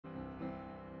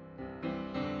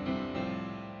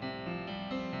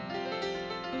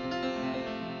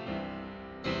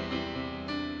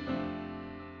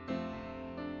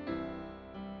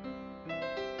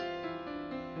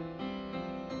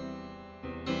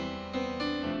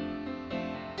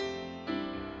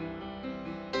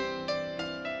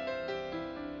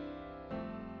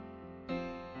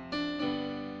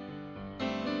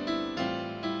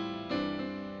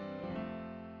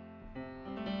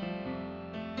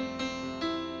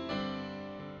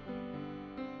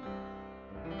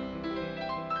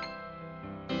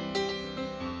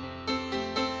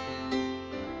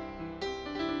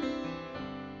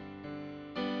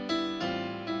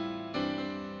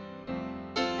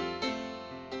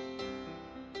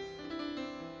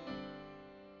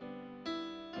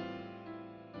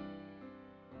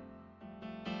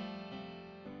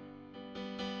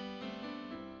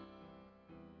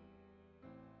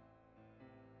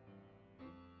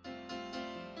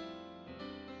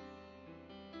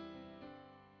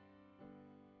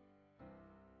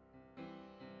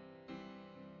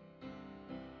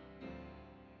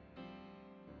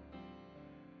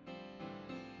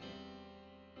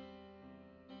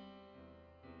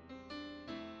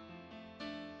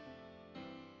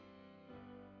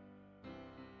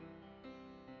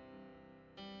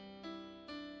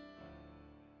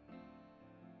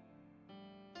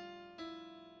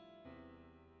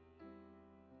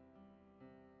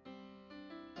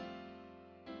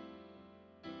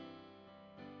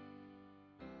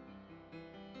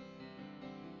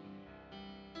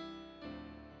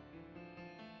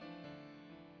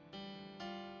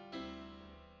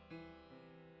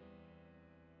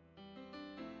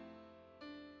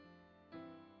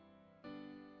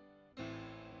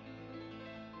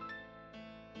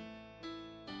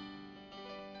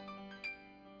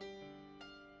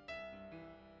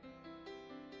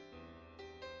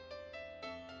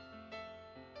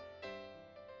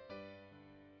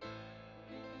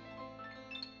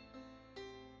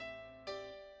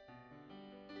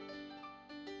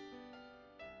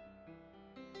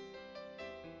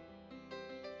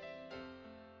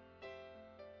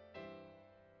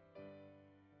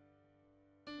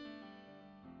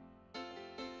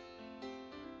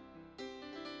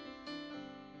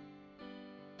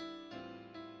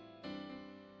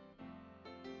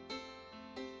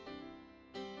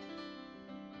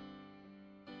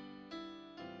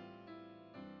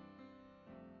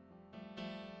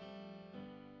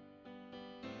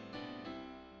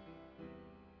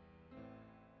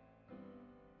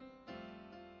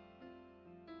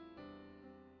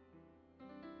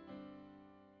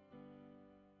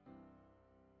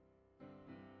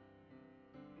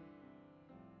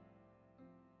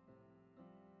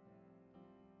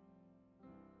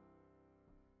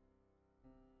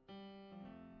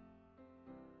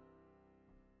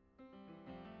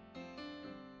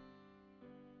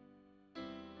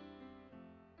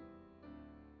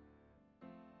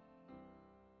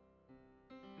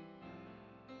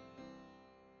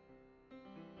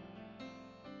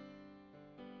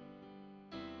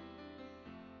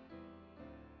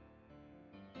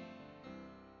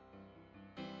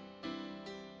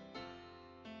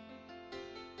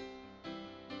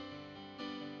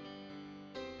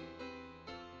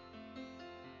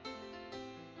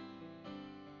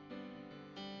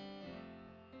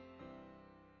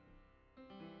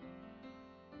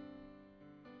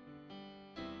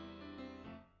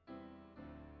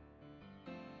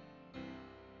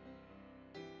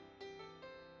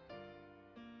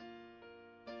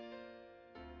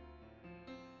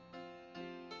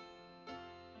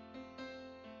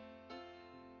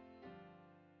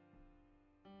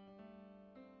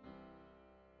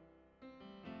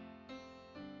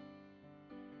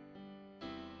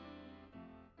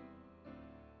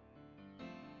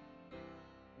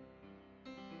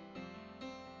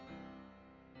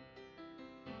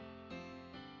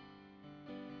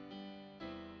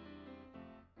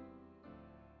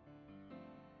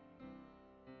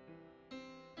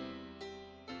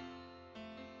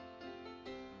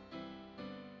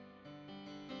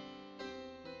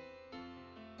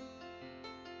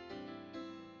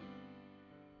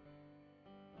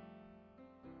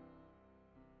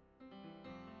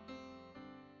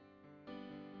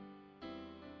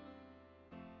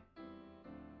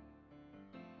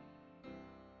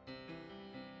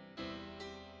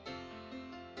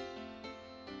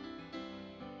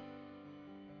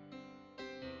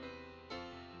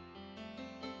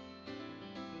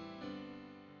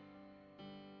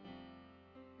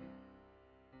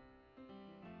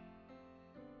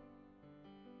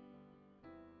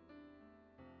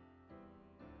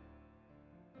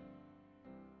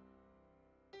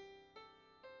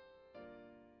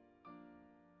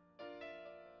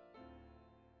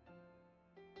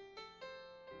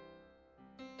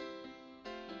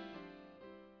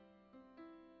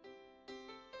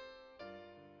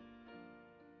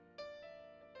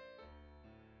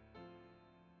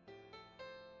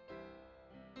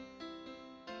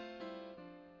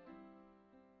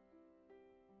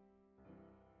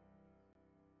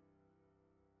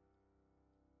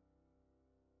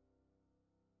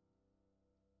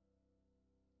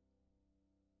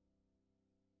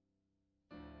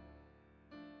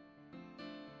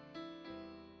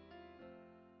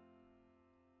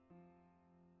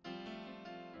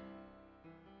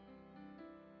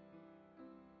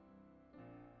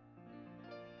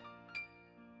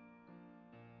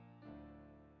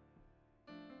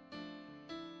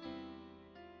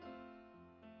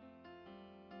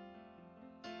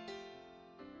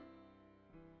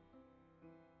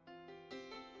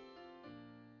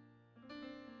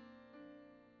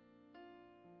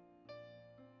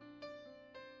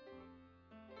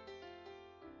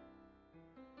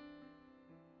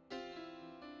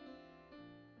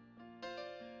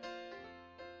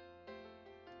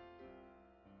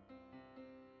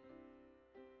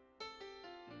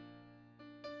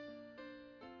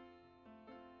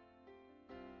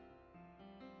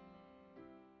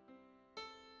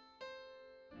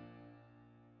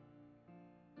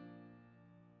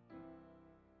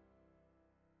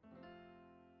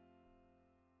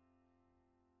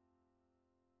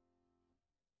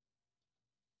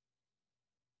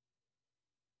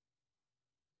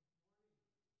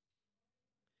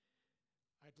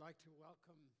I'd like to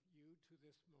welcome you to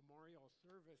this memorial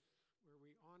service where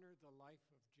we honor the life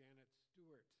of Janet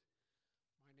Stewart.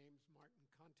 My name's Martin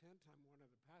Content. I'm one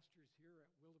of the pastors here at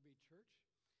Willoughby Church,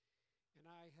 and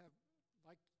I have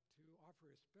like to offer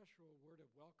a special word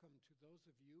of welcome to those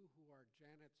of you who are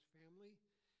Janet's family,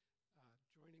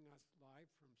 joining us live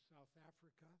from South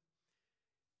Africa.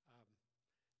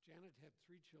 Janet had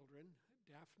 3 children,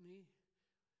 Daphne,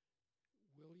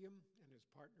 William and his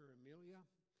partner Amelia,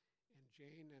 and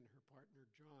Jane and her partner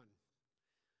John.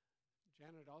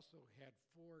 Janet also had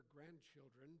 4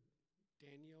 grandchildren,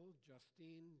 Daniel,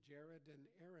 Justine, Jared, and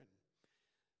Aaron.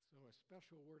 So a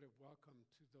special word of welcome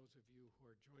to those of you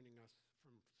who are joining us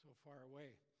from so far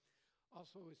away.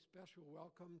 Also a special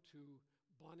welcome to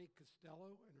Bonnie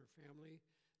Costello and her family,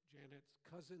 Janet's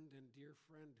cousin and dear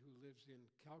friend who lives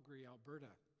in Calgary,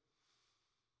 Alberta.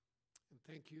 And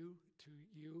thank you to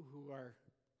you who are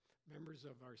members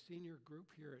of our senior group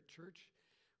here at church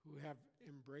who have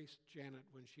embraced Janet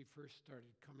when she first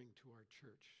started coming to our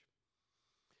church.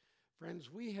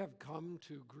 Friends, we have come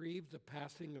to grieve the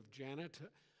passing of Janet,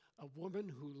 a woman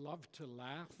who loved to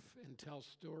laugh and tell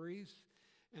stories,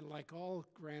 and like all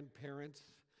grandparents,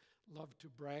 loved to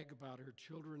brag about her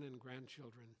children and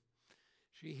grandchildren.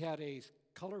 She had a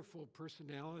colorful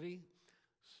personality,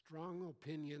 strong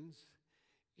opinions,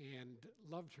 and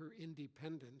loved her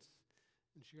independence,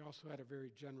 and she also had a very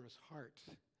generous heart.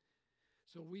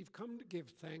 So we've come to give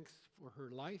thanks for her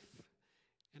life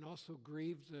and also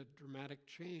grieve the dramatic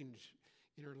change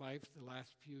in her life the last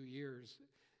few years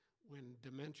when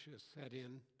dementia set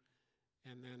in,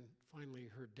 and then finally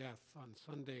her death on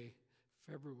Sunday,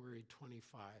 February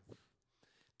 25.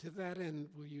 To that end,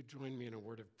 will you join me in a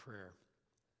word of prayer?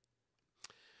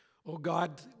 Oh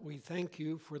God, we thank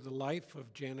you for the life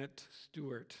of Janet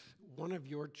Stewart, one of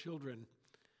your children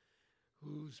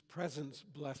whose presence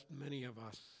blessed many of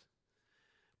us.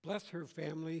 Bless her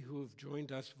family who have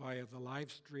joined us via the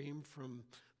live stream from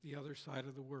the other side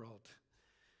of the world.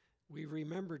 We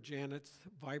remember Janet's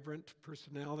vibrant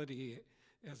personality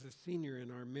as a senior in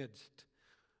our midst,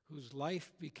 whose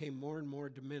life became more and more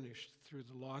diminished through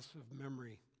the loss of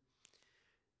memory.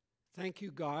 Thank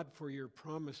you, God, for your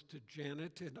promise to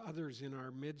Janet and others in our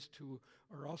midst who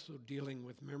are also dealing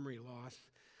with memory loss,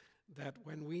 that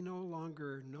when we no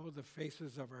longer know the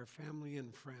faces of our family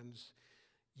and friends,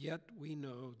 yet we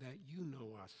know that you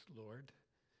know us, Lord.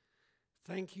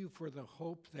 Thank you for the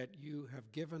hope that you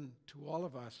have given to all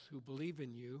of us who believe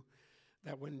in you,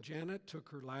 that when Janet took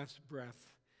her last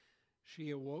breath, she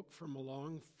awoke from a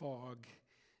long fog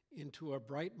into a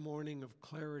bright morning of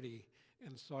clarity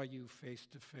and saw you face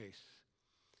to face.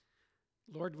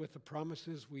 Lord, with the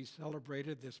promises we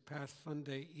celebrated this past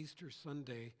Sunday, Easter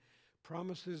Sunday,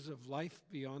 promises of life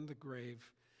beyond the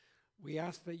grave, we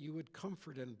ask that you would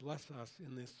comfort and bless us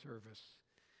in this service.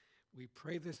 We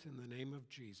pray this in the name of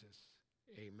Jesus.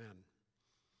 Amen.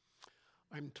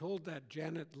 I'm told that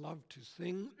Janet loved to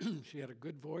sing. She had a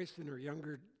good voice in her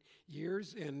younger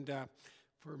years, and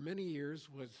for many years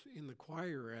was in the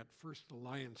choir at First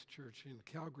Alliance Church in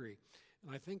Calgary,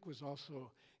 and I think was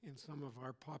also in some of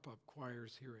our pop-up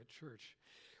choirs here at church.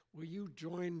 Will you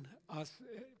join us,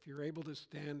 if you're able to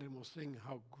stand, and we'll sing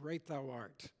How Great Thou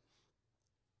Art.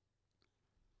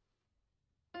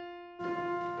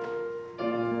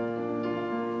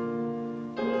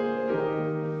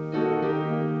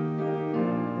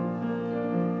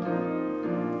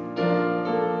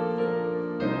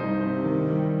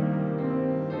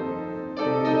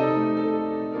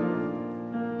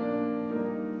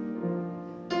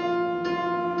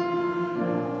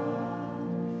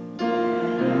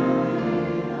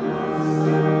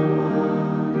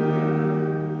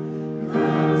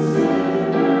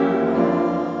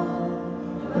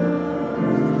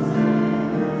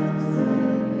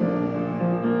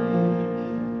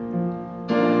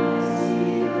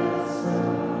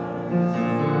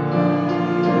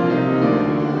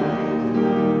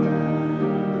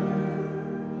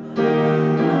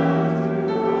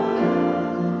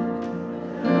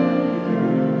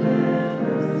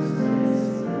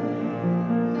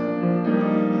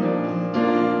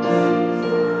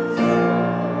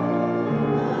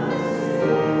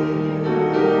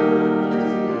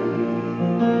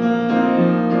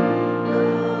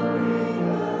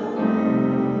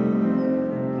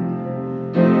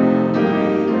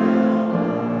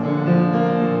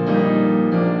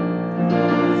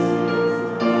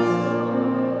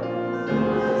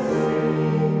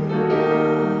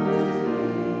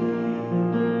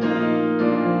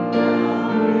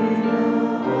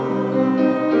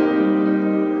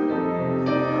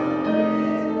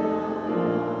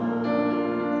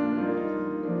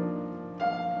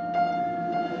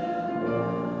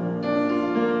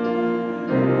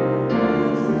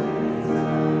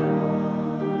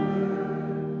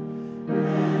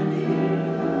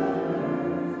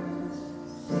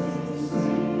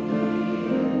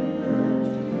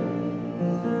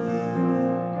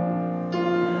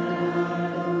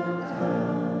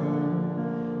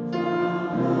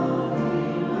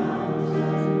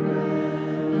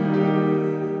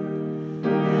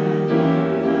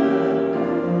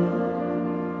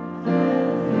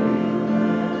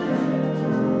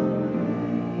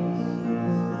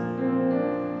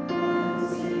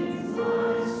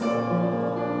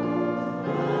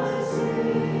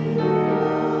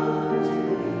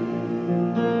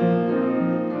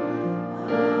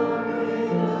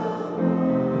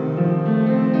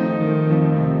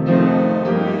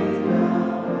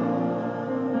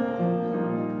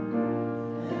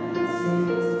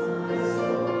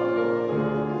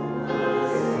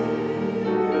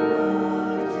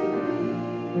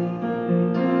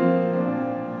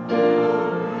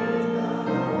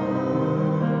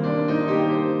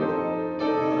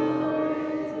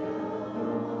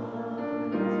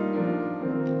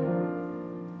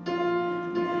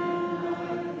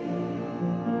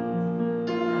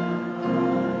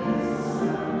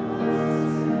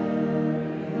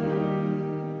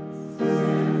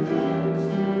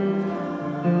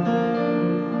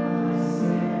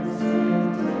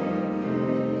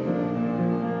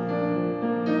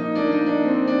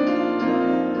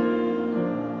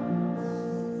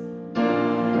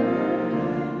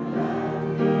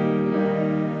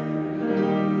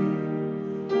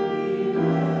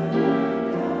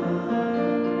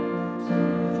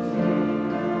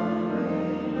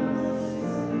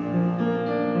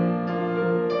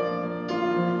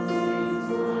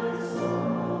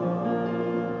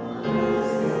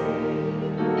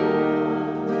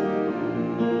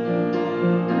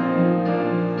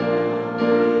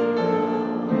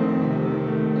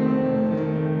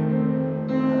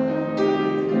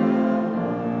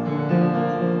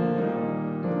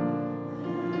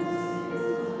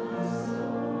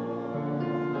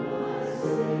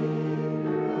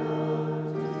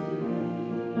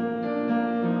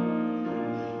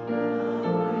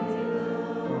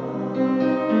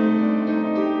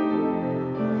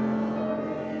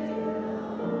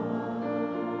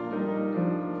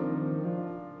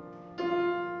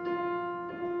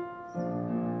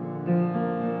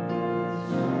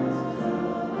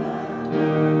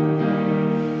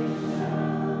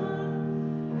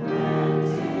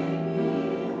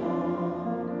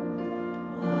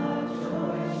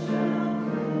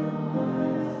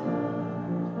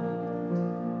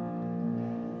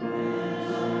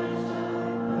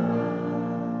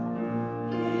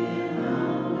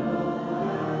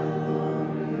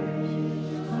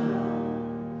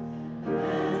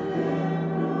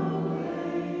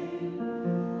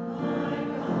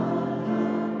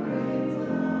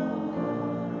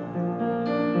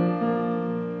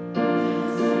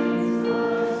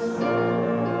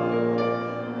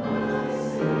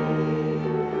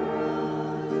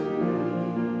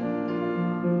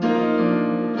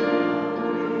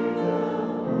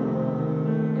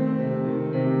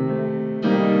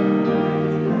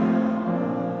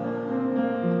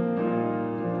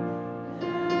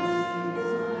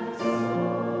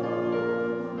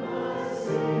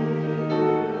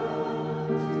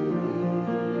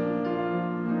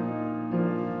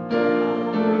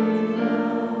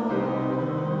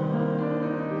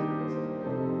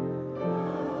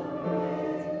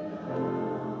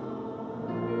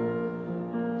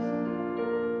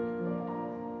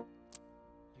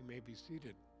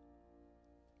 seated.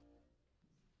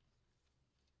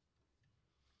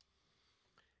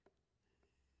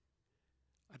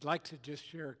 I'd like to just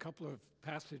share a couple of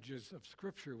passages of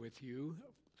Scripture with you.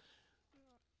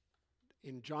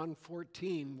 In John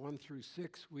 14, 1 through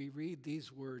 6, we read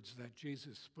these words that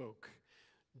Jesus spoke.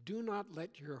 "Do not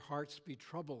let your hearts be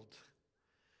troubled.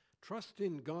 Trust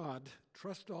in God,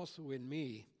 trust also in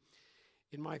me.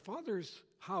 In my Father's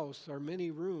house are many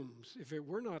rooms. If it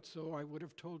were not so, I would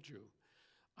have told you.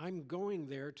 I'm going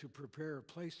there to prepare a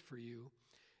place for you.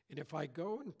 And if I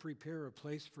go and prepare a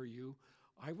place for you,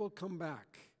 I will come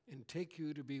back and take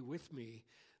you to be with me,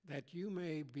 that you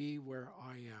may be where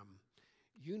I am.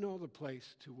 You know the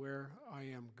place to where I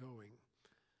am going."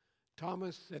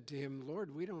 Thomas said to him, "Lord,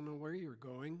 we don't know where you're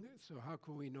going, so how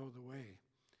can we know the way?"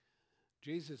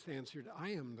 Jesus answered, "I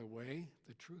am the way,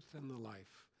 the truth, and the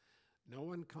life. No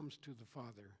one comes to the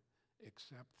Father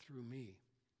except through me."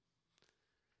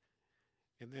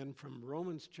 And then from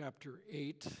Romans chapter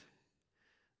 8,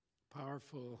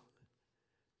 powerful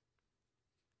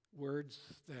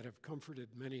words that have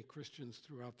comforted many Christians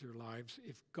throughout their lives.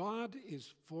 "If God is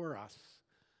for us,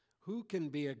 who can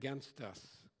be against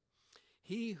us?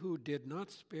 He who did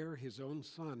not spare his own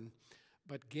Son,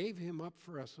 but gave him up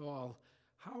for us all,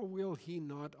 how will he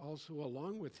not also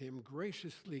along with him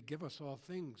graciously give us all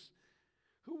things?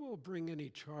 Who will bring any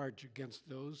charge against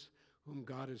those whom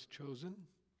God has chosen?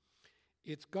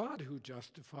 It's God who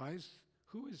justifies.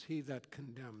 Who is he that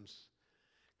condemns?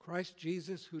 Christ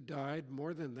Jesus, who died,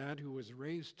 more than that, who was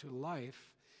raised to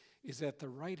life, is at the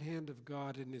right hand of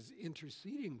God and is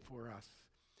interceding for us.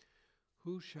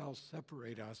 Who shall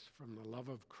separate us from the love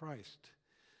of Christ?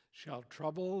 Shall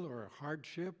trouble or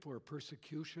hardship or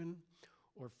persecution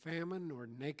or famine or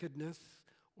nakedness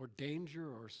or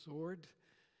danger or sword?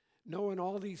 No, in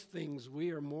all these things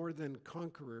we are more than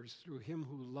conquerors through him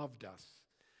who loved us.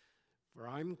 For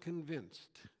I'm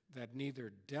convinced that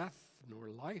neither death nor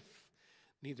life,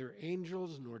 neither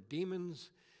angels nor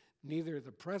demons, neither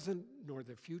the present nor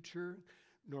the future,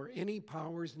 nor any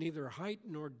powers, neither height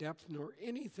nor depth, nor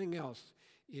anything else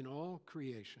in all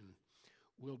creation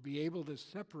will be able to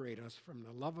separate us from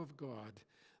the love of God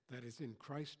that is in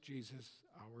Christ Jesus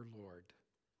our Lord."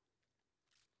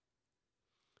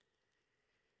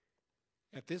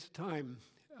 At this time,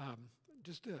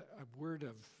 just a word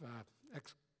of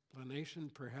explanation,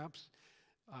 perhaps.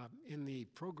 In the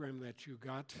program that you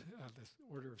got, this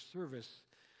order of service,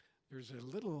 there's a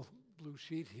little blue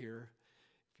sheet here.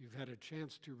 If you've had a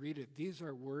chance to read it, these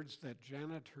are words that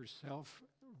Janet herself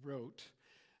wrote,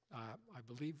 I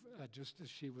believe just as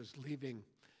she was leaving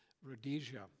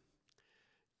Rhodesia.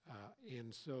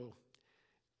 And so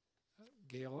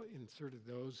Gail inserted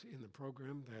those in the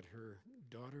program that her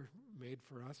daughter made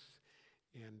for us.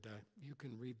 And you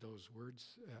can read those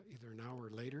words either now or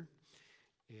later.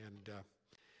 And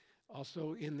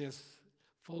also in this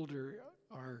folder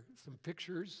are some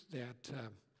pictures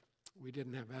that we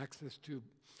didn't have access to,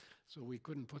 so we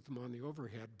couldn't put them on the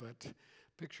overhead, but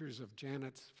pictures of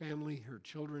Janet's family, her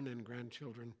children and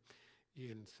grandchildren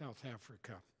in South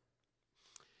Africa.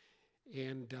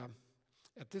 And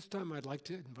at this time, I'd like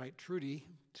to invite Trudy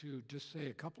to just say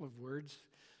a couple of words.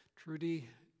 Trudy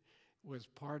was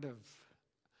part of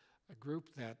a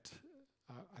group that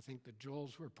I think the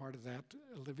Joels were part of that,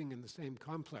 living in the same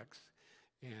complex,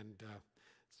 and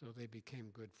so they became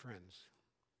good friends.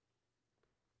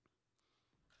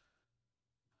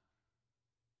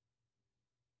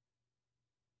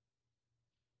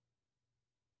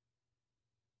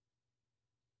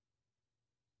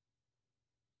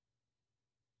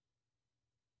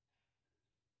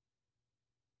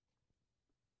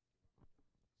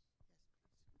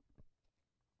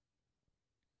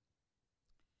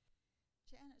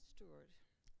 Janet Stewart.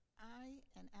 I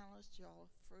and Alice Joel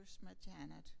first met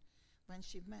Janet when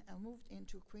she moved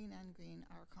into Queen Anne Green,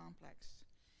 our complex.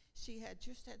 She had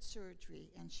just had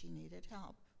surgery and she needed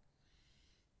help.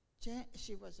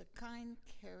 She was a kind,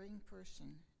 caring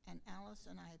person, and Alice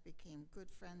and I became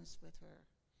good friends with her.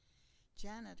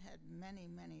 Janet had many,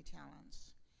 many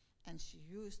talents, and she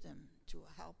used them to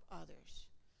help others.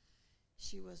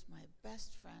 She was my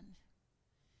best friend,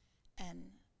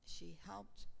 and she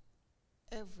helped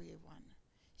everyone.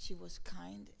 She was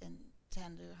kind and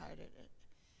tender-hearted,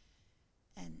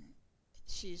 and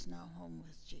she's now home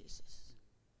with Jesus.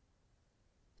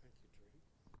 Thank you, Trudy.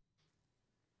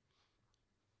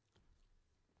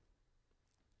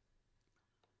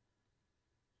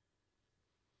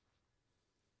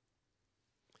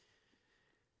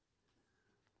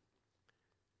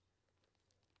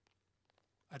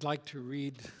 I'd like to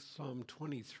read Psalm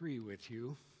 23 with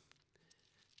you.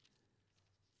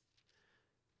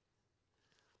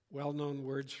 well-known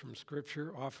words from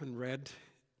Scripture, often read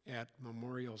at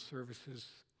memorial services.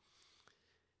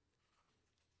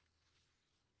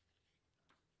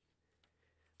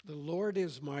 The Lord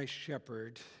is my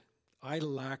shepherd, I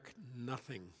lack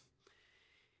nothing.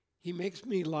 He makes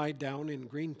me lie down in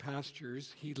green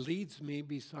pastures. He leads me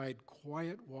beside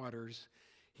quiet waters.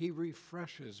 He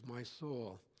refreshes my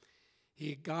soul.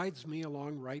 He guides me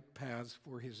along right paths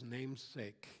for his name's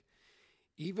sake.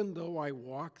 Even though I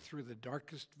walk through the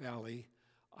darkest valley,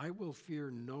 I will fear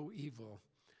no evil,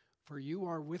 for you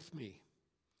are with me.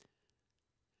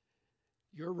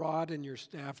 Your rod and your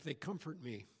staff, they comfort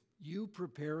me. You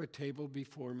prepare a table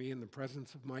before me in the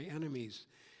presence of my enemies.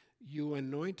 You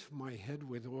anoint my head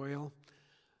with oil.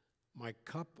 My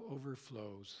cup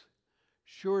overflows.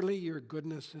 Surely your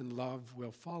goodness and love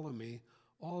will follow me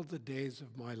all the days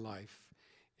of my life,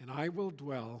 and I will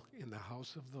dwell in the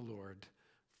house of the Lord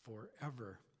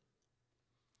forever.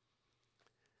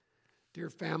 Dear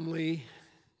family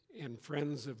and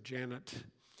friends of Janet,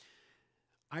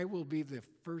 I will be the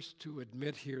first to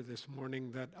admit here this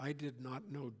morning that I did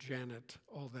not know Janet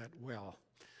all that well.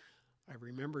 I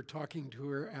remember talking to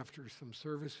her after some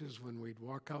services when we'd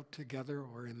walk out together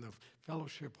or in the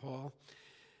fellowship hall.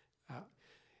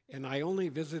 And I only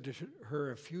visited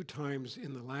her a few times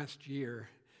in the last year,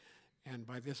 and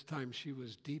by this time she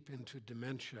was deep into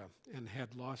dementia and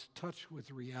had lost touch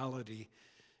with reality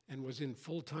and was in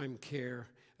full-time care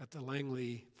at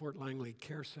the Fort Langley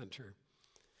Care Center.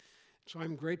 So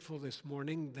I'm grateful this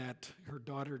morning that her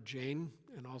daughter Jane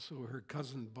and also her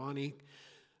cousin Bonnie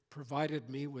provided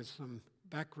me with some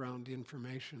background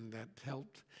information that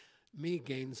helped me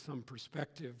gain some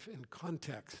perspective and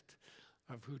context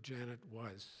of who Janet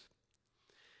was.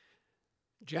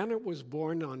 Janet was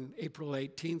born on April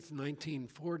 18th,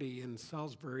 1940 in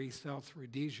Salisbury, South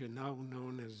Rhodesia, now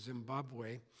known as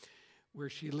Zimbabwe, where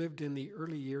she lived in the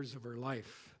early years of her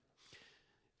life.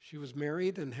 She was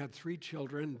married and had 3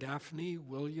 children, Daphne,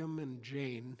 William, and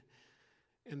Jane.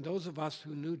 And those of us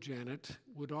who knew Janet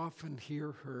would often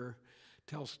hear her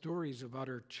tell stories about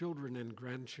her children and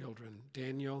grandchildren,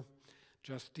 Daniel,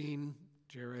 Justine,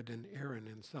 Jared, and Aaron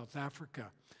in South Africa.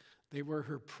 They were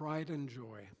her pride and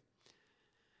joy.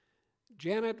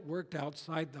 Janet worked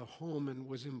outside the home and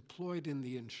was employed in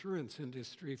the insurance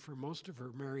industry for most of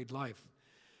her married life.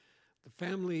 The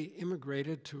family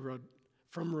immigrated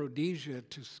from Rhodesia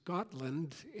to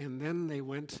Scotland, and then they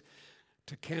went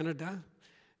to Canada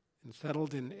and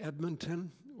settled in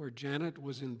Edmonton, where Janet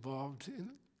was involved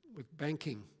with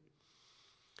banking.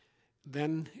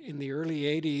 Then in the early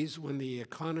 80s, when the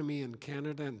economy in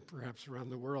Canada and perhaps around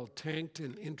the world tanked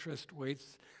and interest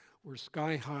rates were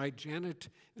sky high, Janet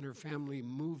and her family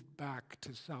moved back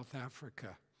to South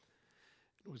Africa.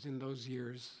 It was in those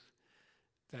years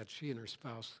that she and her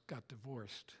spouse got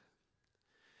divorced.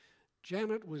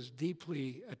 Janet was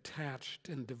deeply attached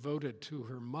and devoted to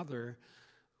her mother,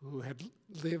 who had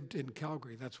lived in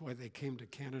Calgary. That's why they came to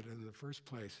Canada in the first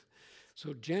place.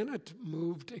 So Janet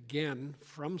moved again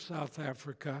from South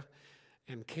Africa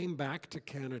and came back to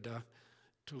Canada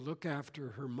to look after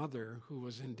her mother, who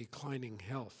was in declining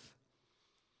health.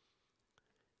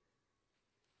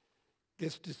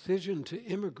 This decision to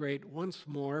immigrate once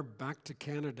more back to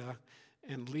Canada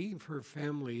and leave her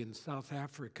family in South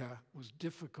Africa was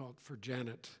difficult for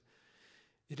Janet.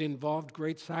 It involved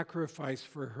great sacrifice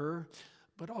for her,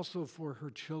 but also for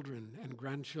her children and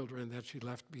grandchildren that she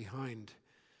left behind.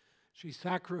 She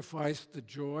sacrificed the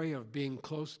joy of being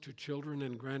close to children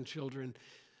and grandchildren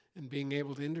and being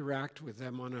able to interact with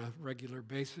them on a regular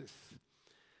basis.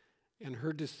 And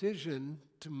her decision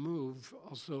to move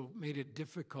also made it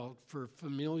difficult for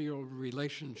familial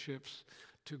relationships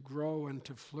to grow and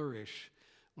to flourish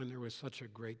when there was such a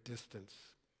great distance.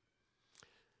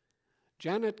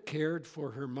 Janet cared for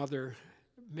her mother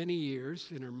many years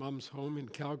in her mom's home in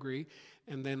Calgary,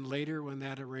 and then later, when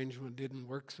that arrangement didn't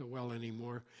work so well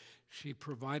anymore, she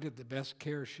provided the best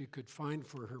care she could find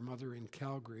for her mother in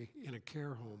Calgary in a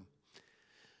care home.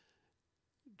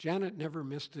 Janet never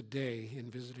missed a day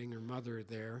in visiting her mother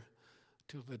there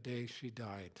till the day she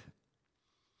died.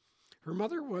 Her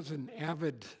mother was an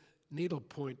avid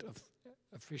needlepoint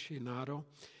aficionado,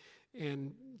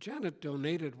 and Janet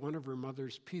donated one of her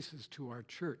mother's pieces to our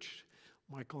church,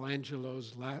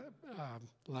 Michelangelo's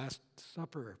Last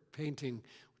Supper painting,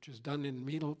 which is done in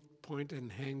needlepoint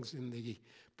and hangs in the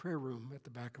prayer room at the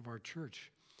back of our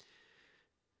church.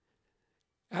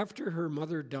 After her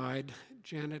mother died,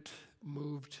 Janet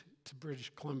moved to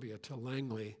British Columbia, to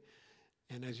Langley,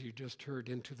 and as you just heard,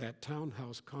 into that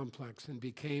townhouse complex, and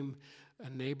became a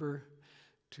neighbor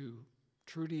to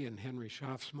Trudy and Henry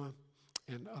Schaafsma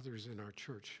and others in our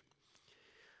church.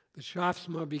 The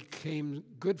Schaafsma became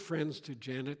good friends to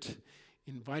Janet,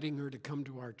 inviting her to come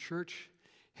to our church,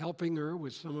 helping her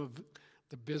with some of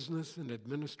the business and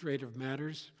administrative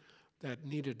matters that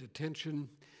needed attention,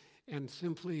 and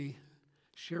simply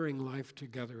sharing life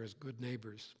together as good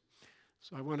neighbors.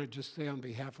 So I want to just say on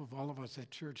behalf of all of us at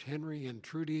church, Henry and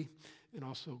Trudy, and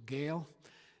also Gail,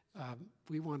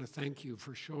 we want to thank you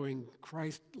for showing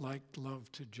Christ-like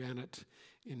love to Janet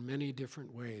in many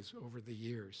different ways over the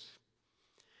years.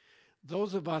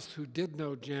 Those of us who did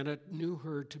know Janet knew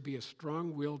her to be a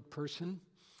strong-willed person,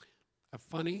 a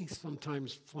funny,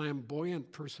 sometimes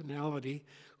flamboyant personality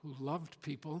who loved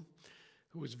people,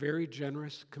 who was very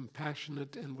generous,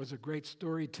 compassionate, and was a great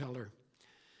storyteller.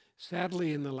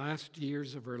 Sadly, in the last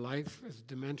years of her life, as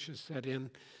dementia set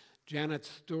in, Janet's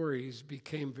stories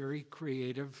became very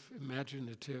creative,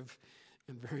 imaginative,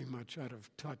 and very much out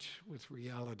of touch with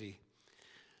reality.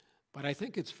 But I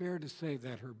think it's fair to say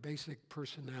that her basic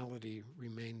personality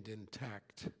remained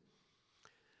intact.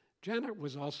 Janet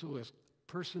was also a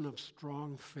person of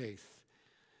strong faith.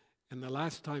 And the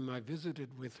last time I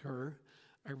visited with her,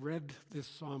 I read this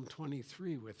Psalm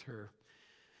 23 with her.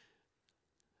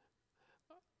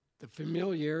 The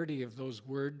familiarity of those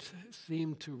words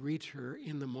seemed to reach her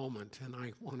in the moment, and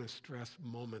I want to stress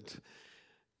moment.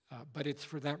 But it's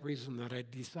for that reason that I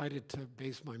decided to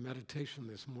base my meditation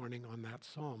this morning on that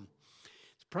psalm.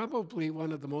 It's probably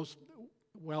one of the most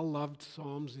well-loved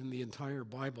psalms in the entire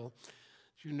Bible.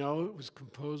 As you know, it was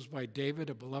composed by David,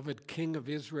 a beloved king of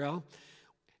Israel.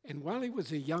 And while he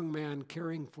was a young man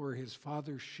caring for his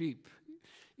father's sheep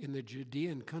in the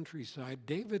Judean countryside,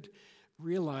 David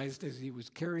realized as he was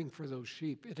caring for those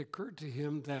sheep, it occurred to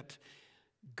him that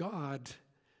God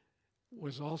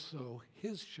was also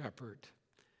his shepherd.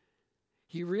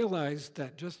 He realized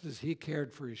that just as he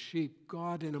cared for his sheep,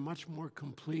 God, in a much more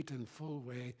complete and full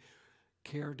way,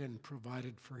 cared and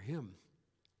provided for him.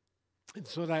 And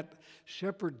so that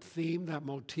shepherd theme, that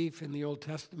motif in the Old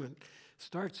Testament,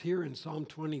 starts here in Psalm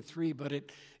 23, but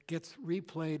it gets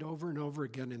replayed over and over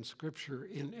again in Scripture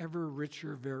in ever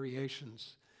richer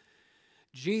variations.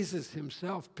 Jesus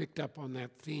himself picked up on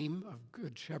that theme of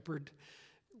Good Shepherd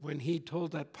when he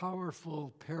told that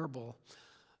powerful parable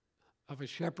of a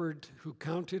shepherd who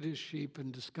counted his sheep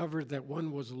and discovered that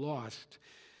one was lost.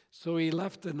 So he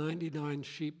left the 99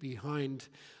 sheep behind,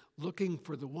 looking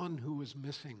for the one who was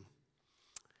missing.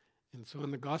 And so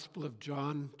in the Gospel of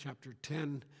John, chapter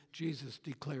 10, Jesus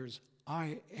declares,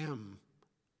 "I am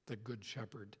the Good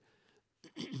Shepherd."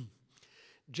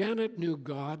 Janet knew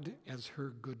God as her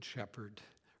Good Shepherd.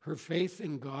 Her faith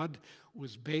in God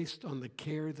was based on the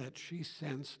care that she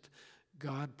sensed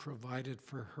God provided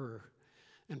for her.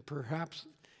 And perhaps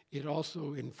it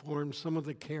also informed some of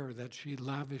the care that she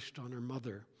lavished on her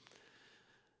mother.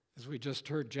 As we just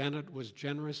heard, Janet was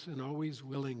generous and always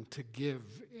willing to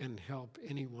give and help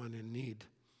anyone in need.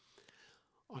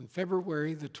 On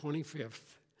February the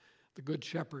 25th, the Good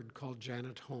Shepherd called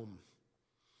Janet home.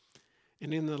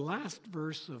 And in the last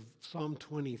verse of Psalm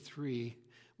 23,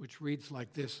 which reads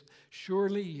like this,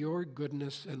 "Surely your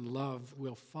goodness and love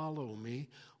will follow me,"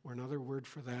 or another word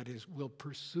for that is, "will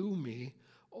pursue me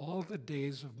all the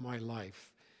days of my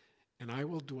life, and I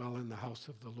will dwell in the house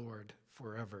of the Lord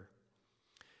forever."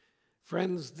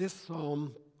 Friends, this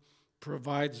psalm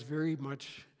provides very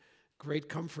much great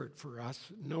comfort for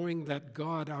us, knowing that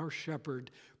God, our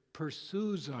shepherd,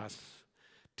 pursues us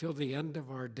till the end of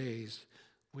our days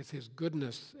with his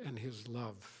goodness and his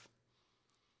love.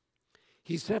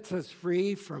 He sets us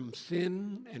free from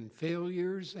sin and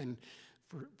failures and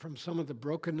from some of the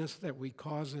brokenness that we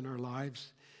cause in our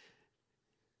lives.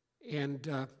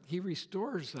 And he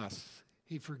restores us.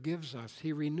 He forgives us.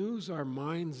 He renews our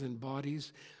minds and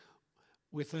bodies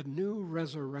with a new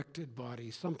resurrected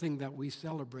body, something that we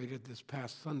celebrated this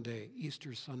past Sunday,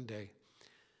 Easter Sunday.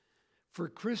 For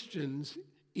Christians,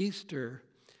 Easter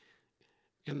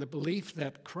and the belief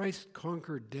that Christ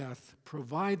conquered death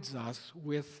provides us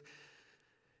with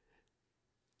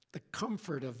the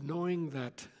comfort of knowing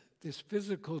that this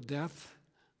physical death,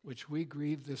 which we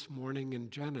grieve this morning in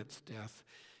Janet's death,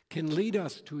 can lead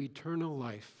us to eternal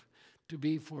life, to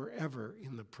be forever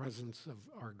in the presence of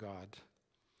our God.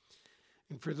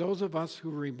 And for those of us who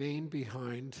remain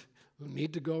behind, who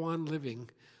need to go on living,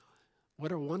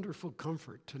 what a wonderful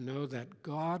comfort to know that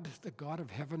God, the God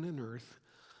of heaven and earth,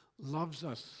 loves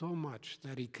us so much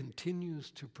that he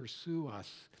continues to pursue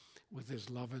us with his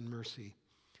love and mercy.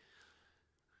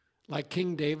 Like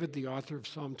King David, the author of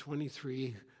Psalm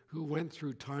 23, who went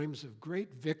through times of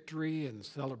great victory and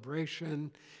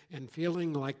celebration and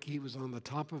feeling like he was on the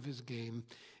top of his game,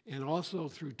 and also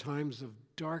through times of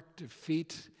dark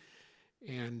defeat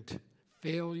and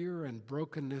failure and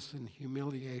brokenness and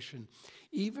humiliation,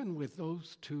 even with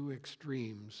those two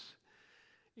extremes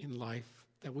in life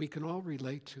that we can all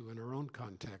relate to in our own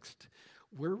context,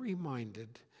 we're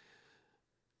reminded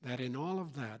that in all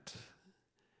of that,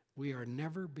 we are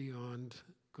never beyond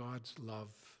God's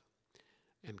love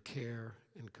and care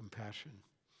and compassion.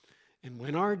 And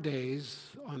when our days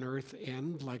on earth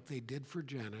end like they did for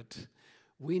Janet,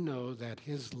 we know that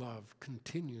his love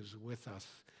continues with us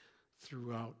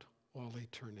throughout all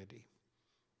eternity.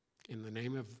 In the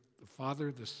name of the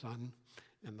Father, the Son,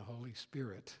 and the Holy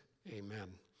Spirit, amen.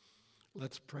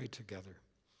 Let's pray together.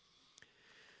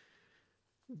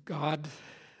 God,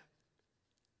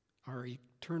 our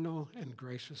eternal and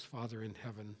gracious Father in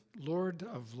heaven, Lord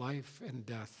of life and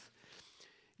death,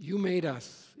 you made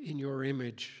us in your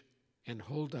image and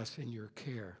hold us in your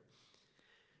care.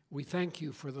 We thank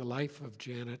you for the life of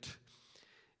Janet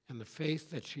and the faith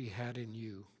that she had in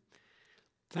you.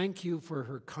 Thank you for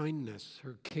her kindness,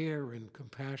 her care and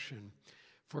compassion,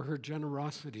 for her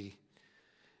generosity.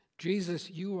 Jesus,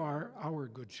 you are our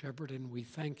good shepherd, and we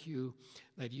thank you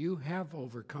that you have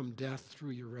overcome death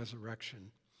through your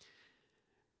resurrection.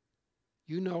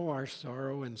 You know our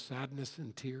sorrow and sadness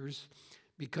and tears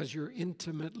because you're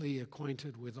intimately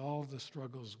acquainted with all the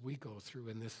struggles we go through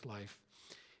in this life,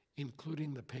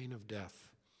 including the pain of death.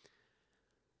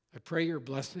 I pray your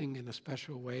blessing in a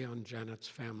special way on Janet's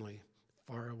family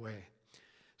far away.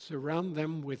 Surround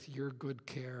them with your good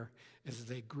care as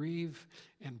they grieve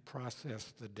and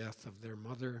process the death of their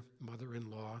mother,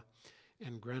 mother-in-law,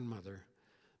 and grandmother,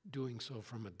 doing so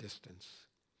from a distance.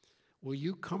 Will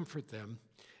you comfort them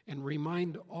and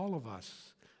remind all of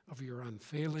us of your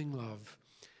unfailing love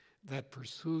that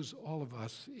pursues all of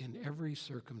us in every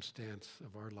circumstance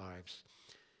of our lives?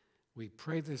 We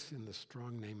pray this in the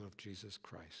strong name of Jesus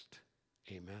Christ.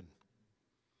 Amen.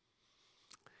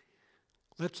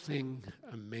 Let's sing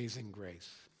Amazing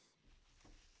Grace.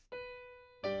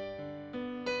 Thank you.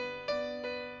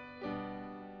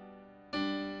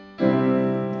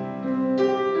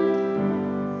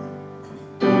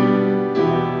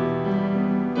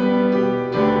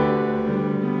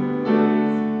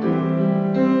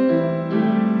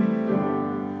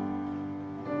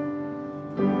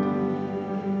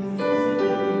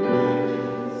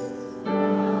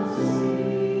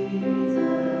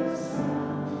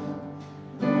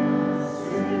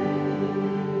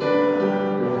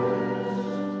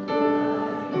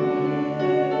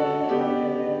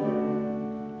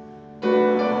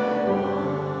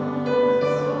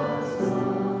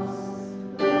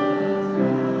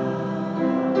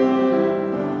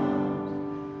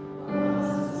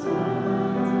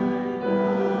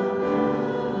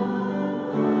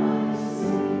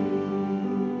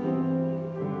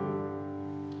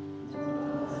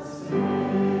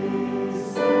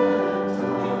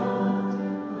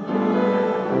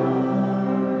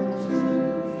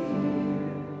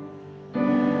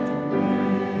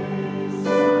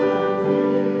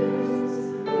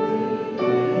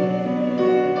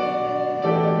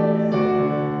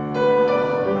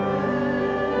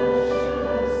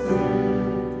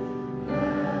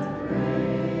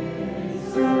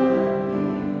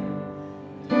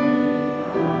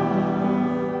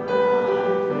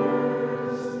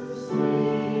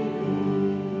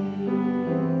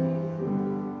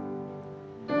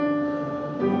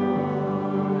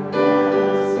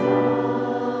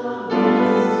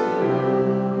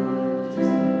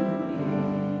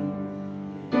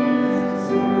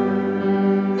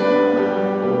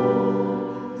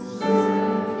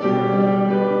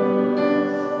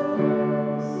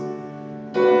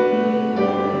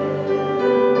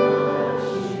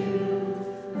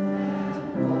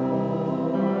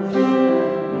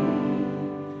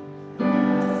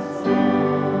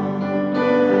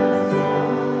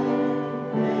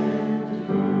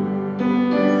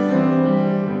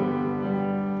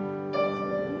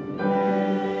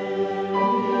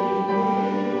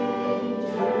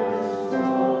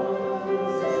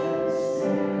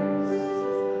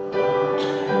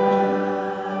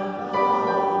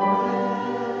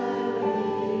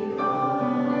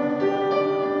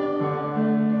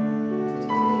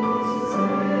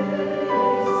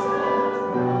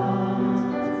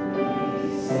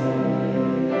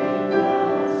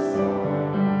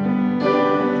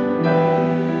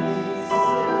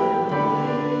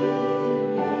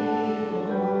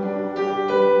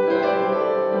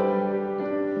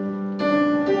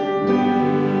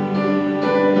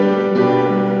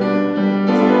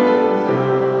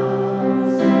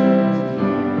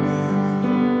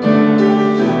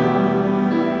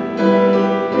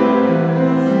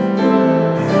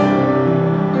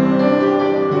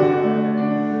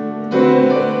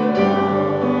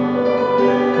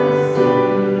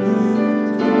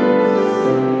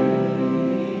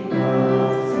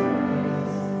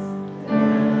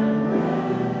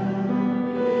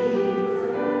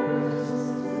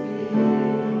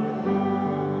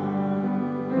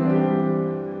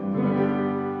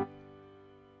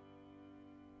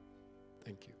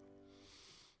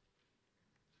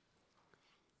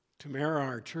 Tamara,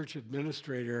 our church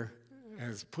administrator,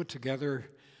 has put together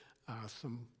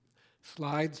some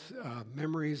slides,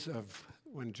 memories of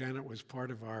when Janet was part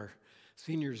of our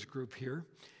seniors group here.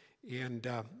 And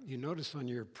you notice on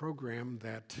your program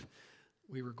that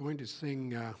we were going to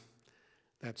sing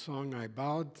that song, I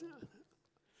Bowed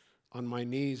on My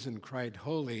Knees and Cried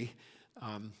Holy.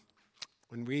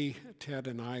 When we, Ted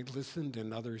and I, listened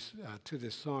and others to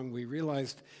this song, we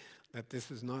realized that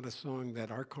this is not a song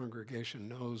that our congregation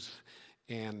knows,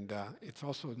 and it's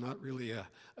also not really a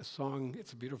song.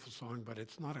 It's a beautiful song, but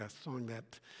it's not a song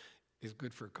that is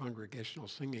good for congregational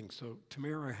singing. So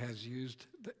Tamara has used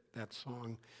that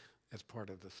song as part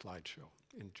of the slideshow.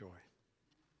 Enjoy.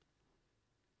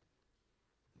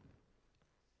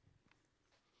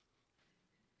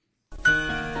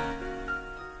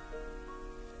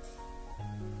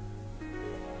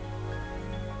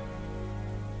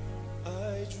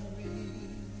 I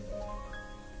dream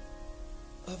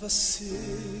of a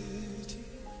city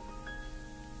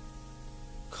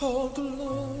called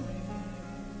glory,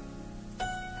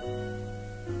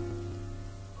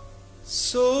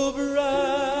 so bright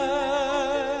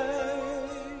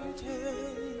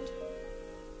and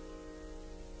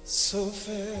so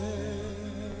fair.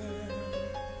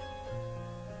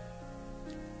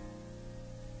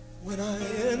 When I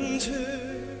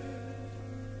entered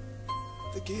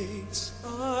the gates,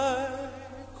 I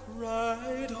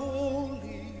cried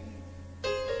holy.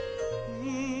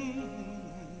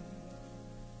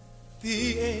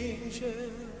 The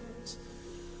angels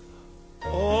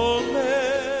all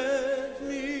met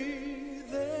me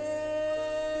there.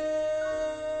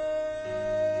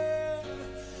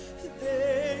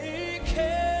 They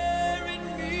carried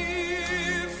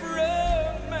me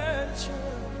from mansion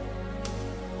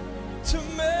to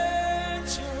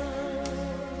mansion.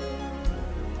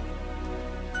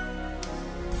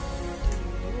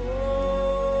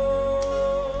 Oh,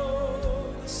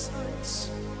 the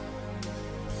sights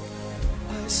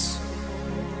I saw.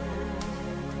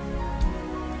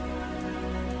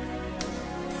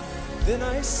 Then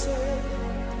I said,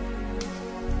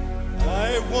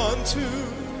 I want to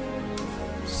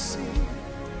see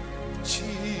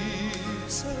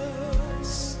Jesus,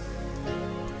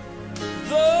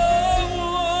 the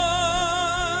one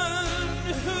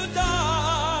who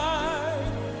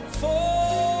died for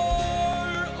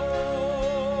all.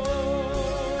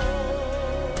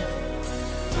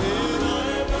 Then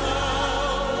I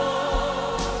bowed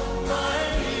on my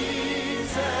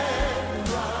knees and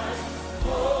cried,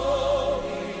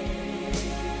 holy.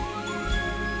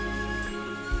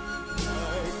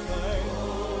 I cried,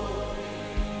 holy.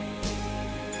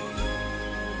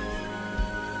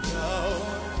 Thou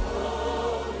art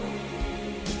holy.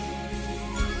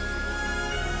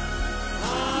 I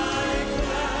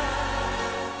clap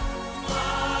my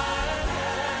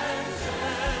hands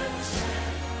and sang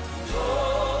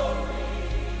glory,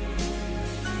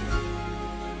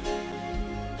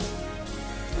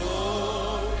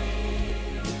 glory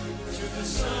to the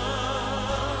Son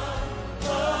of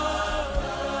God.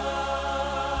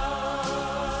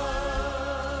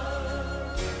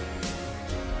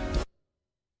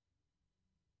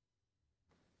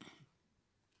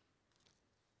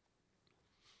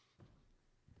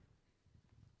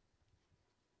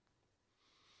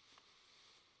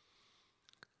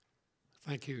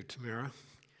 Thank you, Tamara.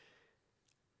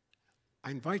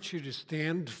 I invite you to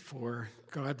stand for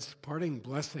God's parting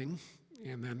blessing,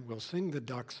 and then we'll sing the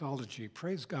doxology,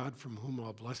 Praise God from whom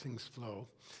all blessings flow.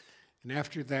 And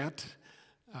after that,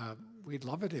 we'd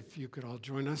love it if you could all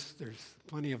join us. There's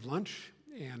plenty of lunch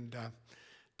and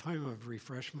time of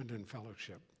refreshment and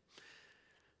fellowship.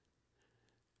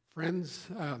 Friends,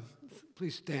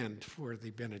 please stand for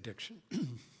the benediction.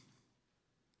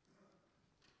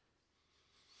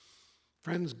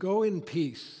 Friends, go in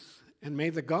peace, and may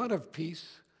the God of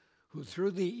peace, who through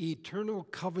the eternal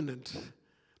covenant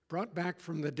brought back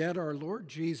from the dead our Lord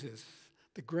Jesus,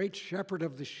 the great shepherd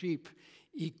of the sheep,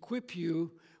 equip you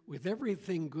with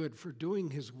everything good for doing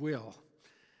his will.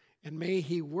 And may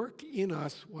he work in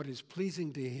us what is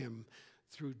pleasing to him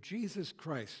through Jesus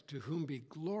Christ, to whom be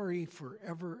glory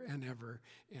forever and ever.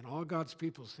 And all God's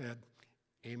people said,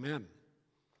 Amen.